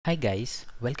Hi guys,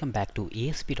 welcome back to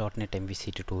ASP.NET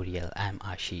MVC tutorial. I'm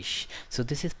Ashish. So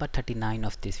this is part 39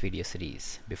 of this video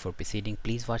series. Before proceeding,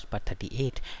 please watch part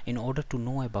 38 in order to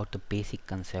know about the basic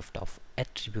concept of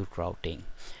attribute routing.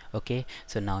 Okay,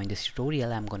 so now in this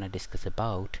tutorial I'm gonna discuss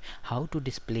about how to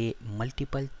display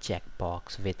multiple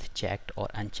checkbox with checked or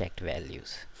unchecked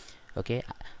values. Okay,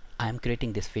 I'm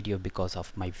creating this video because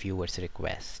of my viewers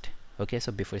request. Okay,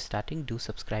 so before starting, do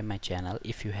subscribe my channel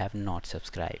if you have not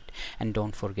subscribed, and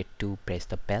don't forget to press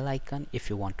the bell icon if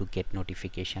you want to get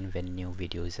notification when new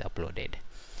video is uploaded.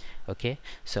 Okay,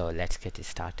 so let's get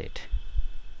started.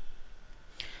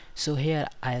 So here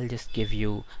I'll just give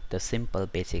you the simple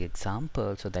basic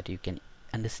example so that you can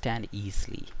understand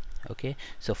easily. Okay,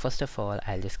 so first of all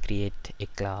I'll just create a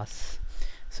class.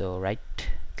 So right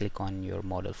click on your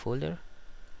model folder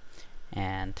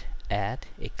and add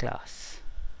a class.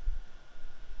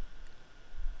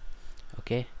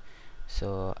 Okay,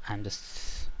 so I'm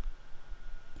just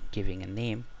giving a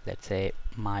name, let's say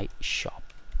my shop.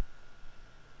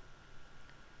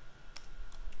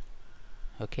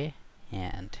 Okay,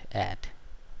 and add,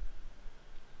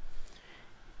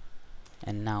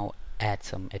 and now add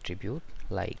some attribute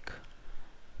like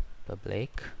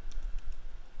public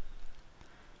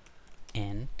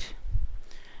int,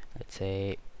 let's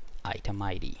say item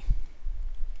ID.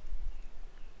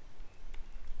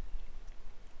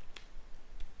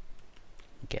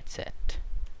 Get set,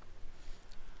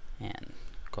 and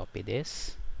copy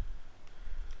this,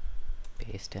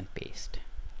 paste and paste.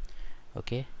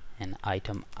 Okay, and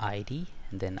item ID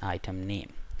and then item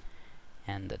name,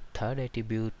 and the third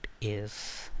attribute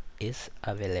is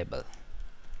available.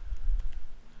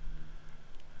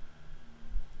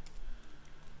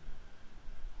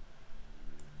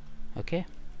 Okay,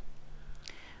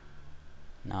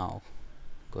 now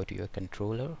go to your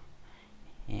controller,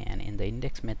 and in the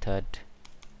index method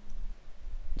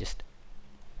just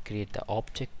create the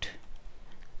object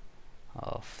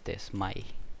of this my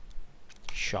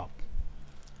shop.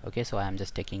 Okay, so I'm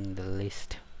just taking the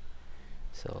list,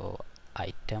 so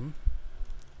item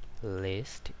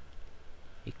list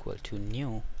equal to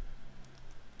new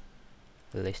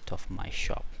list of my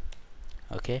shop.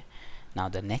 Okay, now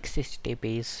the next step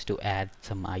is to add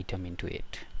some item into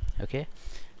it. Okay,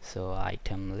 so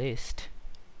item list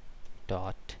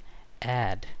dot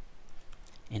add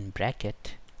in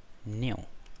bracket new.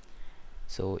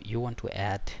 So you want to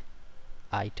add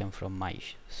item from my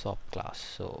shop class,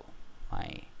 so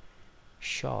my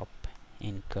shop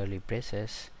in curly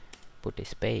braces, put a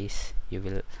space, you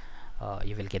will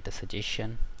get the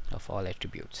suggestion of all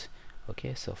attributes.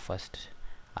 Okay, so first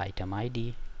item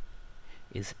ID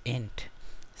is int,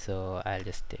 so I'll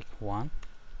just take 1,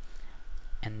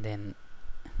 and then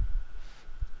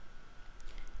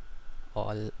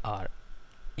all are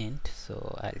int,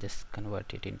 so I'll just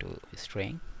convert it into a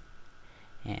string,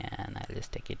 and I'll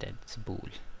just take it as bool.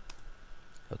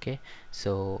 Okay,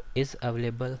 so is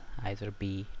available either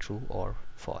be true or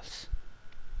false.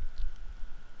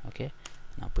 Okay,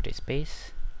 now put a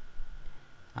space,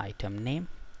 item name,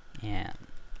 and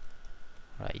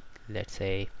right, let's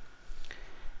say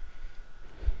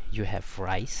you have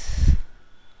rice.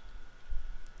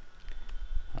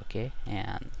 Okay,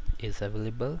 and is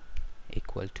available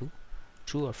equal to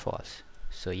true or false.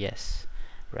 So yes,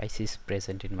 rice is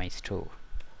present in my store.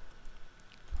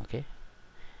 Okay,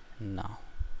 now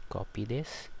copy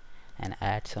this and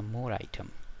add some more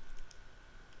item.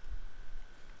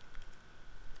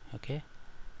 Okay,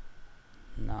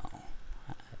 now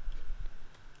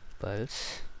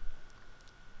pulse,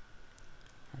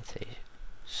 let's say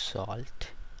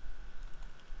salt,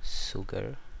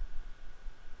 sugar,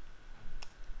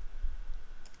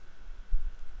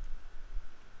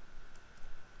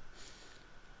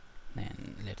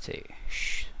 then let's say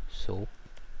soap,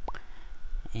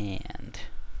 and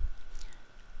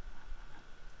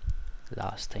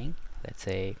last thing, let's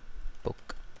say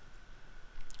book.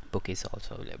 Book is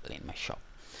also available in my shop.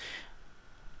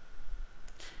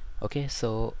 Okay,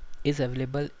 so is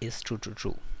available is true to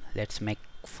true. Let's make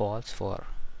false for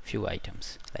few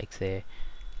items, like say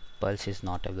pulse is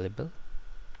not available,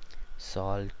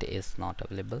 salt is not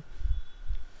available,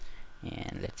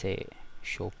 and let's say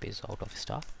soap is out of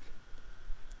stock.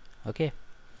 Okay,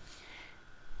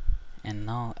 and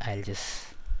now I'll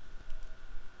just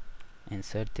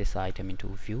insert this item into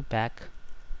ViewBag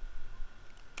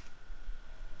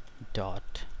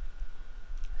dot,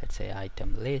 let's say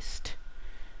item list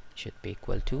should be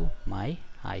equal to my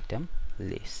item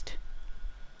list.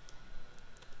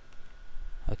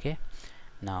 Okay,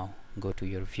 now go to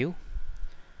your view.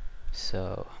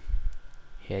 So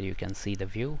here you can see the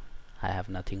view. I have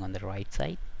nothing on the right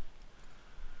side.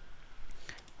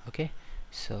 Okay,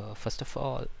 so first of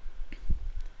all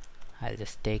I'll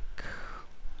just take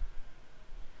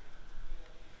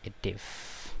a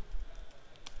div,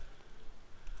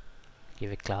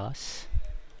 give a class,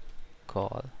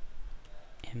 call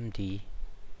md,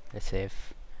 let's say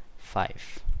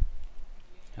 5.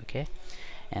 Okay,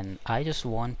 and I just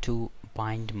want to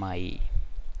bind my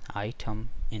item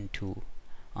into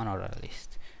unordered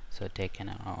list. So take an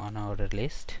unordered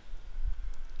list,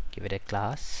 give it a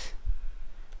class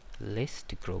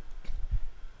list group.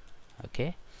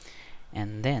 Okay,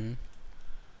 and then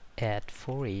add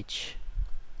foreach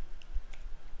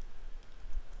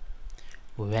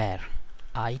where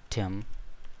item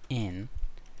in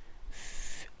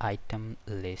item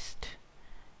list.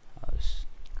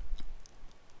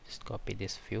 Just copy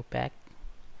this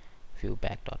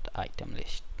viewbag.item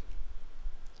list.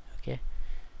 Okay,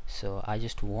 so I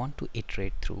just want to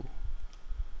iterate through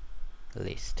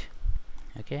list.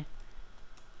 Okay,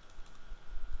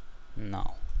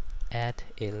 now add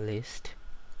a list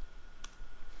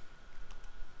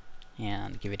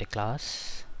and give it a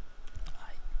class,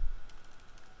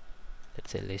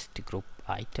 let's say list group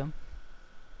item.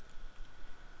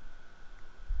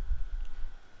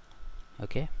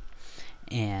 Okay,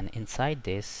 and inside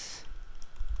this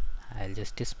I'll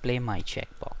just display my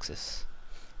checkboxes.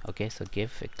 Okay, so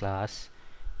give a class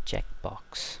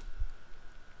checkbox.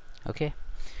 Okay,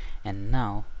 and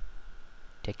now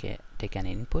take an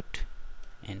input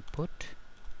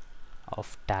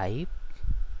of type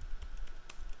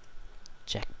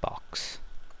checkbox.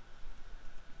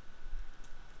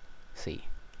 See,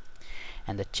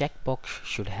 and the checkbox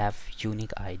should have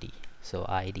unique ID. So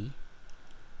ID,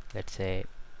 let's say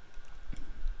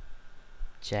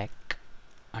check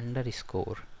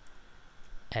underscore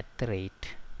at the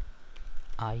rate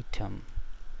item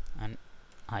and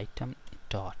item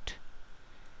dot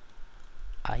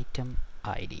item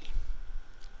ID.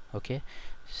 Okay,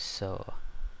 so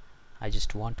I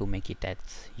just want to make it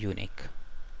as unique.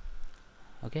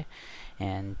 Okay,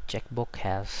 and checkbox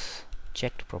has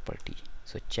checked property,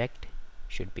 so checked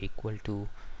should be equal to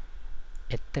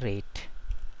at the rate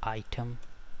item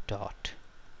dot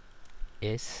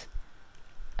is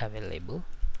available.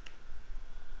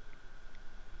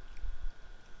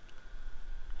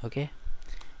 Okay,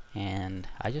 and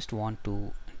I just want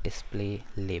to display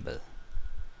label.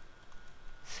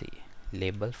 See,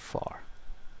 label for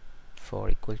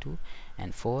equal to,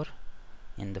 and for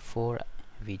in the for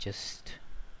we just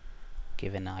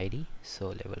give an ID, so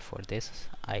label for this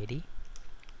ID,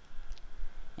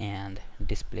 and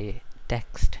display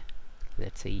text,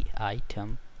 let's say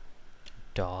item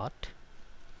dot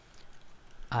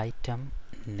item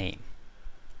name.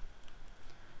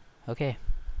 Okay,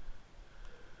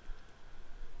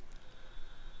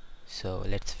 so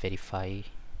let's verify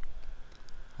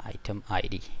item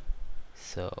ID.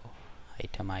 So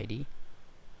item ID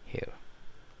here,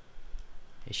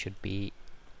 it should be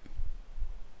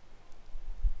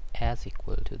as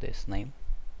equal to this name.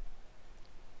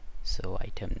 So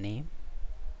item name,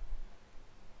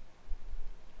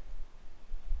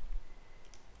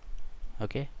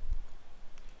 okay.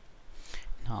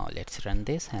 Now let's run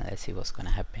this and let's see what's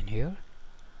gonna happen here.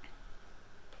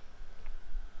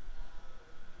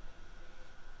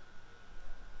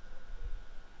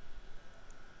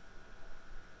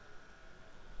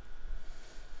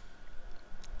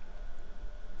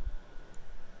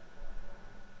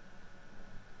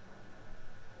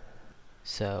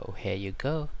 So here you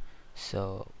go,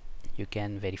 so you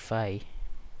can verify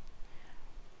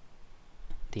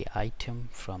the item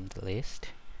from the list.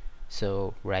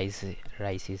 So rice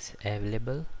is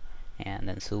available, and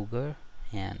then sugar,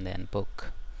 and then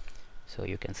book. So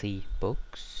you can see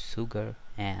book, sugar,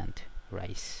 and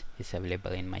rice is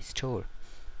available in my store.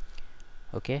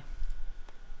 Okay,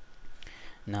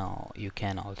 now you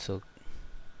can also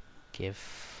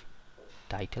give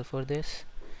title for this.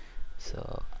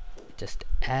 So just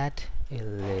add a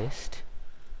list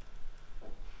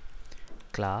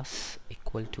class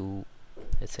equal to,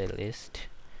 let's say list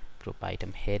group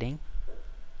item heading.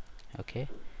 Okay,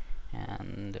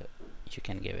 and you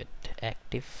can give it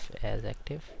active as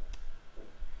active,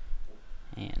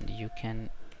 and you can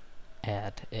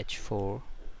add h4,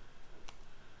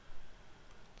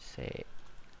 say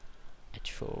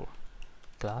h4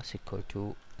 class equal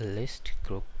to list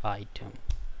group item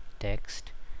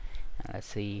text, and let's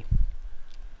see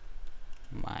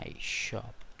my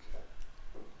shop,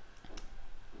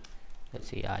 let's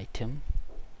see item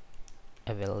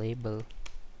available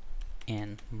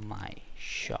in my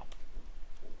shop.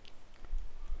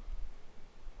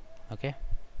 Okay,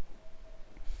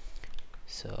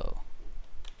 so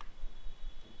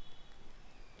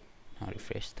I'll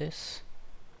refresh this.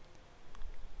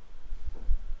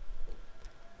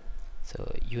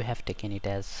 So you have taken it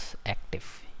as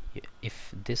active.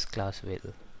 If this class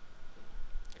will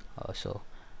also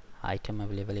item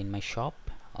available in my shop,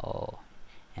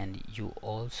 and you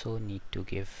also need to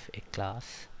give a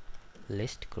class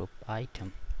list group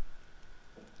item.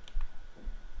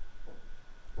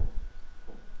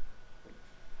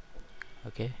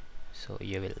 Okay, so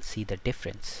you will see the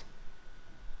difference.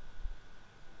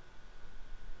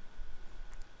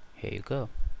 Here you go.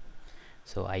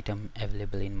 So item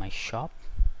available in my shop.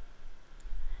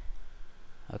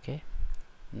 Okay,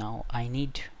 now I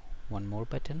need one more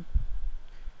button.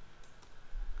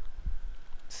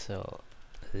 So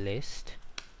list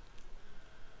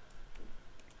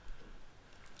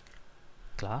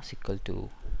class equal to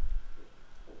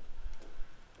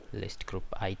list group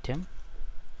item,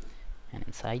 and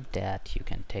inside that you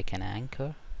can take an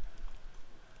anchor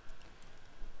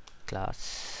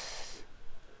class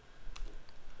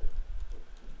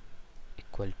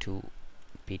equal to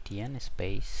btn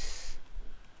space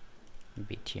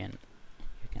btn.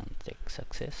 You can take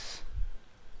success,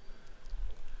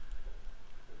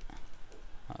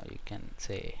 or you can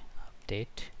say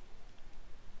update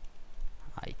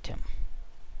item.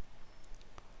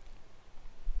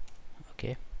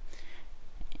 Okay,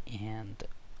 and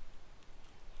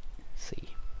see.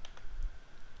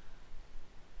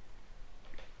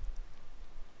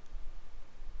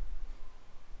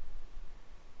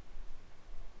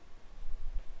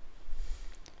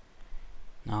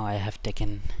 Now I have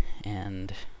taken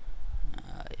and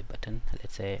a button,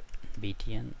 let's say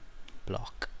btn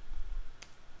block.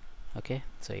 Okay,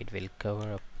 so it will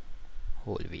cover up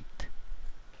whole width.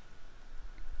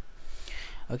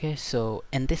 Okay, so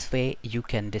in this way you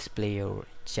can display your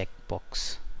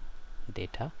checkbox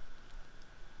data.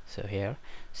 So here,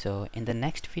 so in the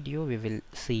next video we will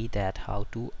see that how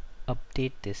to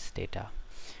update this data.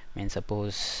 I mean,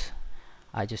 suppose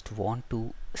I just want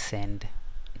to send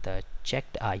the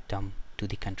checked item to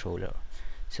the controller,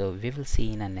 so we will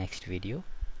see in a next video.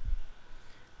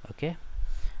 Okay,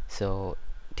 so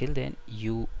till then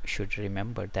you should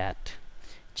remember that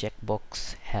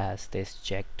checkbox has this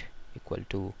checked equal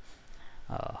to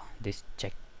this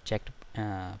checked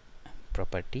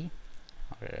property,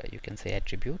 or you can say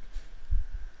attribute.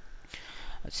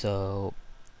 So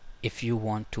if you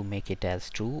want to make it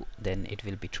as true, then it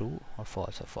will be true, or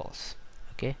false.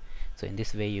 Okay, so in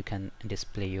this way you can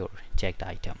display your checked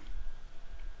item.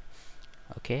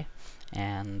 Okay,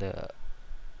 and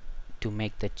to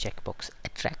make the checkbox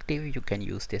attractive, you can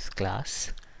use this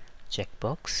class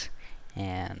checkbox,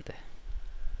 and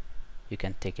you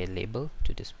can take a label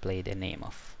to display the name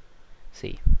of.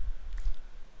 See.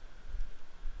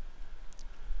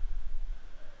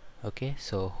 Okay,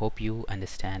 so hope you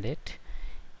understand it.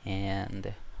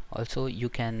 And also you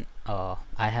can I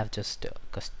have just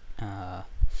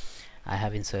I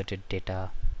have inserted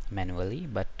data manually,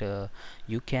 but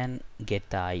you can get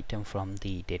the item from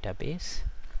the database,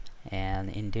 and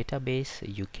in database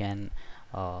you can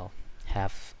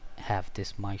have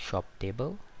this my shop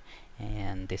table,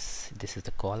 and this is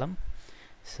the column.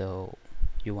 So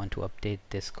you want to update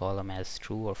this column as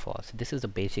true or false. This is a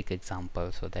basic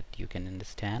example so that you can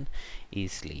understand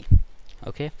easily.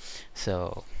 Okay,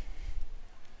 so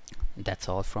that's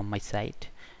all from my side.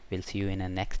 We'll see you in a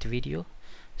next video.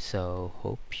 So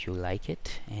hope you like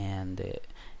it, and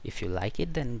if you like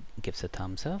it, then give us a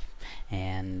thumbs up,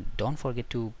 and don't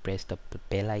forget to press the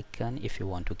bell icon if you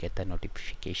want to get the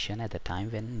notification at the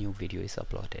time when new video is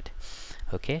uploaded.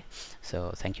 Okay,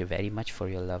 so thank you very much for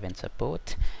your love and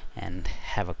support, and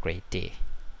have a great day.